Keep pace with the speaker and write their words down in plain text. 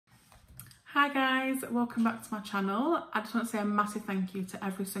Hi guys, welcome back to my channel. I just want to say a massive thank you to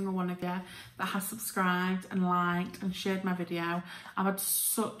every single one of you that has subscribed and liked and shared my video. I've had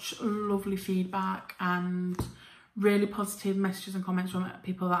such lovely feedback and really positive messages and comments from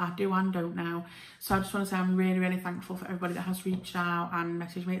people that I do and don't know. So I just want to say I'm really thankful for everybody that has reached out and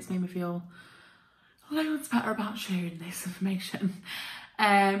messaged me. It's made me feel loads better about sharing this information.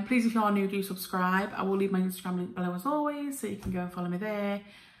 Please, if you are new, do subscribe. I will leave my Instagram link below as always, so you can go and follow me there.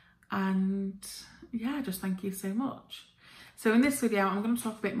 And yeah, just thank you so much. So in this video, I'm going to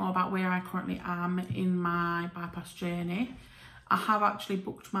talk a bit more about where I currently am in my bypass journey. I have actually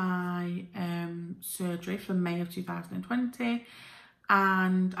booked my surgery for May of 2020,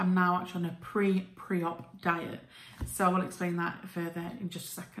 and I'm now actually on a pre-op diet. So I will explain that further in just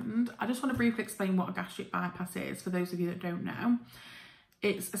a second. I just want to briefly explain what a gastric bypass is for those of you that don't know.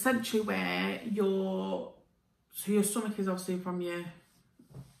 It's essentially where your stomach is obviously from your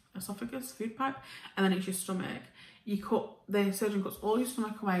esophagus, food pipe, and then it's your stomach. The surgeon cuts all your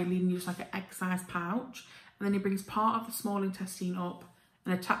stomach away, leaving you just like an egg-sized pouch, and then he brings part of the small intestine up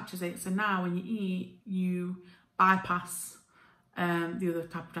and attaches it. So now when you eat, you bypass the other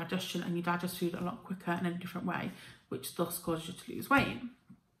type of digestion, and you digest food a lot quicker and in a different way, which thus causes you to lose weight.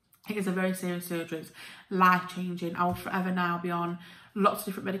 It is a very serious surgery. It's life-changing. I will forever now be on lots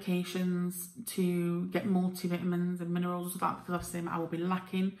of different medications to get multivitamins and minerals, that because obviously I will be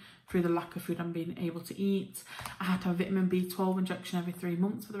lacking through the lack of food I'm being able to eat. I had to have a vitamin B12 injection every 3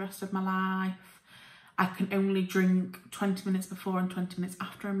 months for the rest of my life. I can only drink 20 minutes before and 20 minutes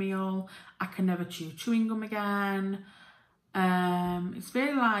after a meal. I can never chew chewing gum again. It's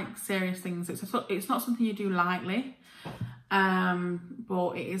really like serious things. It's not something you do lightly.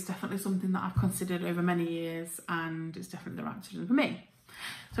 But it is definitely something that I've considered over many years, and it's definitely the right decision for me.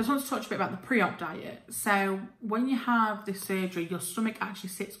 So I just want to touch a bit about the pre-op diet. So when you have this surgery, your stomach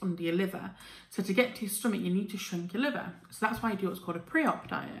actually sits under your liver. So to get to your stomach, you need to shrink your liver. So that's why you do what's called a pre-op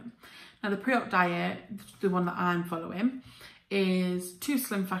diet. Now the pre-op diet, the one that I'm following, is 2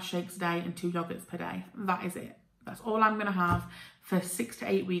 Slim Fast shakes a day and 2 yogurts per day. That is it. That's all I'm going to have for 6 to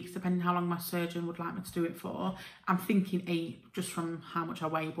 8 weeks, depending how long my surgeon would like me to do it for. I'm thinking 8 just from how much I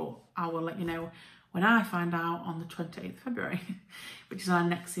weigh, but I will let you know when I find out on the 28th of February, which is when I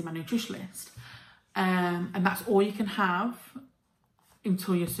next see my nutritionist. And that's all you can have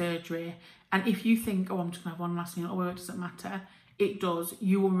until your surgery. And if you think, oh, I'm just going to have one last meal, oh, it doesn't matter, it does.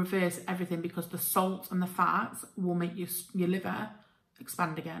 You will reverse everything, because the salt and the fats will make your liver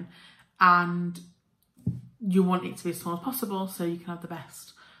expand again. And you want it to be as small as possible so you can have the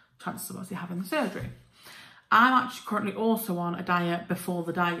best chances of obviously having the surgery. I'm actually currently also on a diet before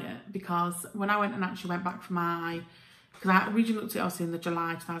the diet, because when I went back for because I originally looked at it obviously in the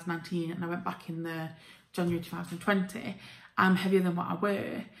July 2019 and I went back in the January 2020, I'm heavier than what I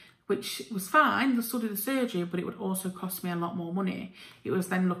were, which was fine, the study of the surgery, but it would also cost me a lot more money. It was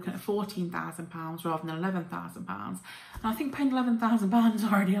then looking at £14,000 rather than £11,000. And I think paying £11,000 is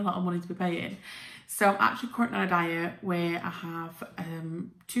already a lot of money to be paying. So I'm actually currently on a diet where I have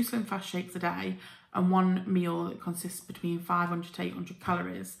 2 Slim Fast shakes a day and 1 meal that consists between 500 to 800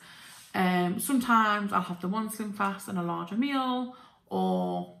 calories. Sometimes I'll have the 1 Slim Fast and a larger meal,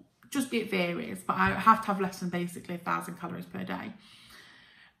 or just it varies, but I have to have less than basically 1,000 calories per day.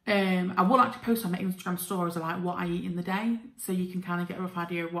 I will actually post on my Instagram stories of like what I eat in the day, so you can kind of get a rough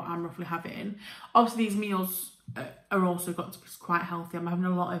idea of what I'm roughly having. Obviously these meals are also got to be quite healthy. I'm having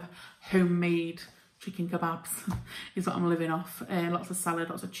a lot of homemade chicken kebabs is what I'm living off. Lots of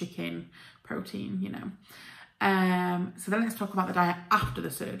salad, lots of chicken, protein, you know. So then let's talk about the diet after the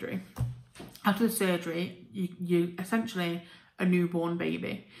surgery. After the surgery, you essentially a newborn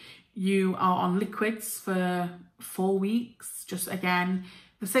baby. You are on liquids for 4 weeks, just again,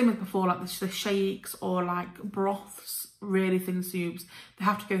 the same as before, like the shakes or like broths, really thin soups. They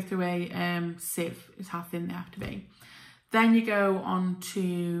have to go through a sieve, is how thin they have to be. Then you go on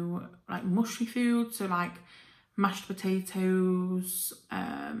to like mushy food, so like mashed potatoes,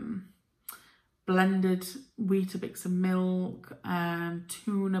 blended Weetabix and milk,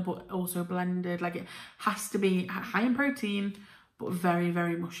 tuna, but also blended. Like it has to be high in protein, but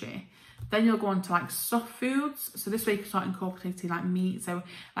very mushy. Then you'll go on to like soft foods. So this way you can start incorporating like meat, so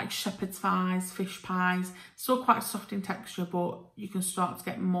like shepherd's pies, fish pies, still quite soft in texture, but you can start to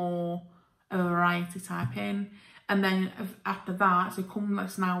get more of a variety type in. And then after that, so come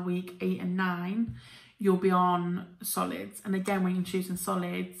let's now week 8 and 9, you'll be on solids. And again, when you're choosing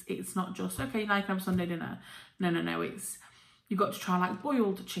solids, it's not just, okay, now you can have Sunday dinner. No, it's, you've got to try like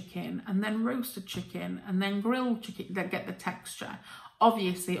boiled chicken and then roasted chicken and then grilled chicken that get the texture.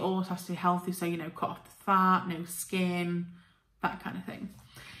 Obviously, it always has to be healthy, so, you know, cut off the fat, no skin, that kind of thing.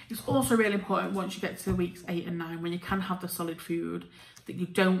 It's also really important once you get to weeks 8 and 9, when you can have the solid food, that you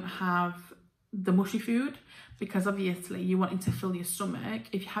don't have the mushy food, because obviously you're wanting to fill your stomach.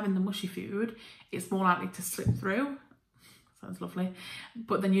 If you're having the mushy food, it's more likely to slip through. Sounds lovely.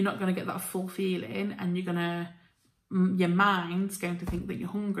 But then you're not going to get that full feeling, and you're going to, your mind's going to think that you're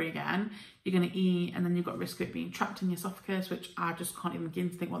hungry again. You're going to eat, and then you've got risk of it being trapped in your esophagus, which I just can't even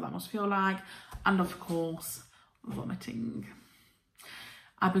begin to think what that must feel like. And of course, vomiting.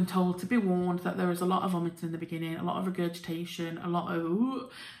 I've been told to be warned that there is a lot of vomiting in the beginning, a lot of regurgitation, a lot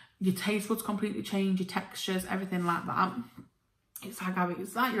of, your taste buds completely change, your textures, everything like that. It's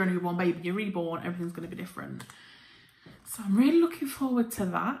like you're a newborn baby, you're reborn, everything's going to be different. So I'm really looking forward to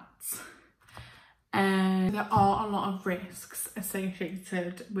that. There are a lot of risks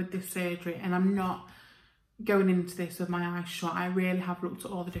associated with this surgery, and I'm not going into this with my eyes shut. I really have looked at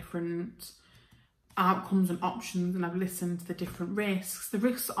all the different outcomes and options, and I've listened to the different risks. The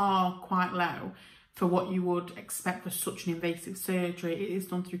risks are quite low for what you would expect for such an invasive surgery. It is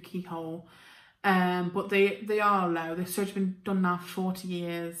done through keyhole, but they are low. This surgery's been done now for 40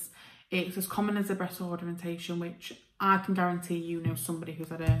 years. It's as common as a breast augmentation, which I can guarantee you know somebody who's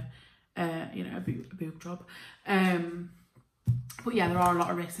had a boob job. But yeah, there are a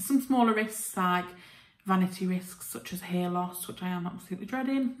lot of risks. There's some smaller risks like vanity risks such as hair loss, which I am absolutely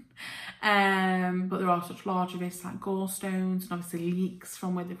dreading. But there are such larger risks like gallstones, and obviously leaks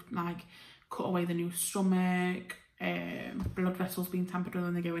from where they've like cut away the new stomach, blood vessels being tampered with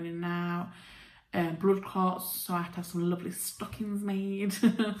when they go in and out, blood clots, so I have to have some lovely stockings made.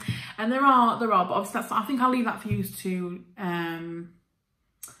 And there are, but obviously I think I'll leave that for you to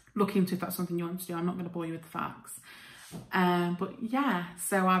look into if that's something you want to do. I'm not going to bore you with the facts. But yeah,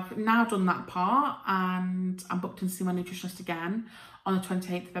 so I've now done that part, and I'm booked in to see my nutritionist again on the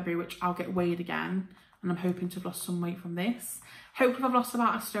 28th of February, which I'll get weighed again, and I'm hoping to have lost some weight from this. Hopefully I've lost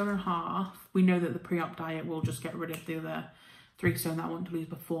about 1.5 stone. We know that the pre-op diet will just get rid of the other 3 stone that I want to lose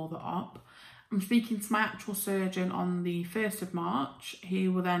before the op. I'm speaking to my actual surgeon on the 1st of March. He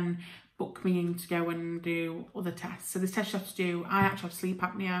will then book me in to go and do other tests. So this test you have to do, I actually have sleep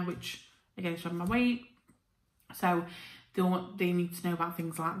apnea, which again is on my weight. So they need to know about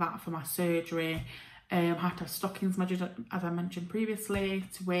things like that for my surgery. I have to have stockings measured, as I mentioned previously,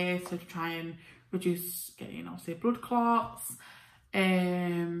 to wear to try and reduce getting obviously blood clots.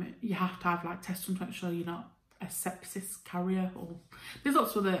 You have to have like tests to make sure you're not a sepsis carrier, or there's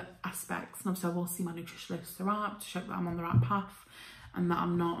lots of other aspects. And obviously I will see my nutritionist throughout to check that I'm on the right path and that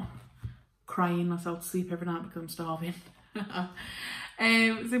I'm not crying myself to sleep every night because I'm starving.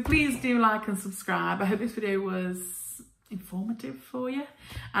 So please do like and subscribe. I hope this video was informative for you,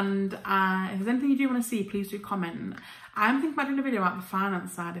 and if there's anything you do want to see, please do comment. I'm thinking about doing a video about the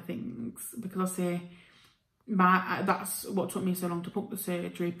finance side of things, because obviously that's what took me so long to book the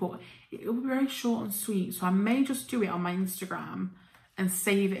surgery, but it will be very short and sweet, so I may just do it on my Instagram and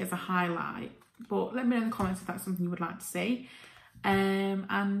save it as a highlight. But let me know in the comments if that's something you would like to see, and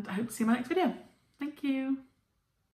I hope to see you in my next video. Thank you.